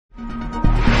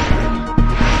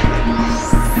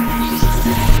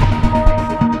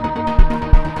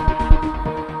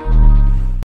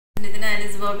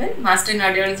Master in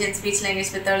Audiology and Speech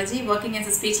Language Pathology, working as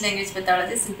a speech language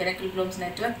pathologist in Pinnacle Blooms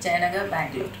Network, Jayanagar,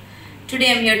 Bangalore. Today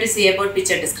I am here to say about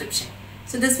picture description.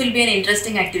 So this will be an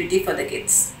interesting activity for the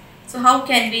kids. So how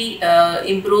can we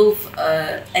improve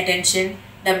attention,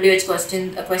 WH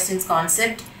questions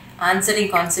concept,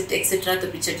 answering concept, etc. to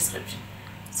picture description.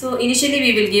 So initially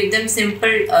we will give them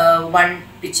simple one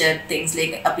picture things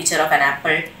like a picture of an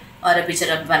apple or a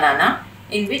picture of banana,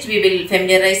 in which we will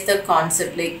familiarize the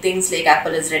concept like things like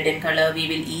apple is red in color, we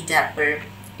will eat apple,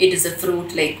 it is a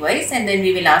fruit likewise, and then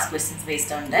we will ask questions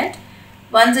based on that.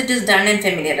 Once it is done and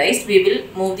familiarized, we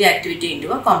will move the activity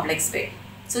into a complex way.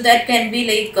 So that can be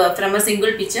like from a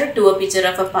single picture to a picture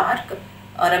of a park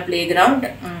or a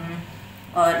playground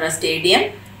or a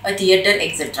stadium, a theatre,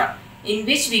 etc. in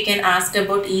which we can ask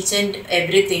about each and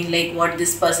everything like what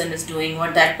this person is doing,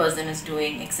 what that person is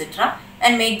doing, etc.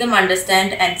 and make them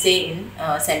understand and say in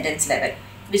sentence level,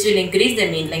 which will increase the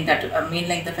mean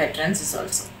length of utterance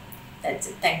also. That's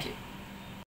it. Thank you.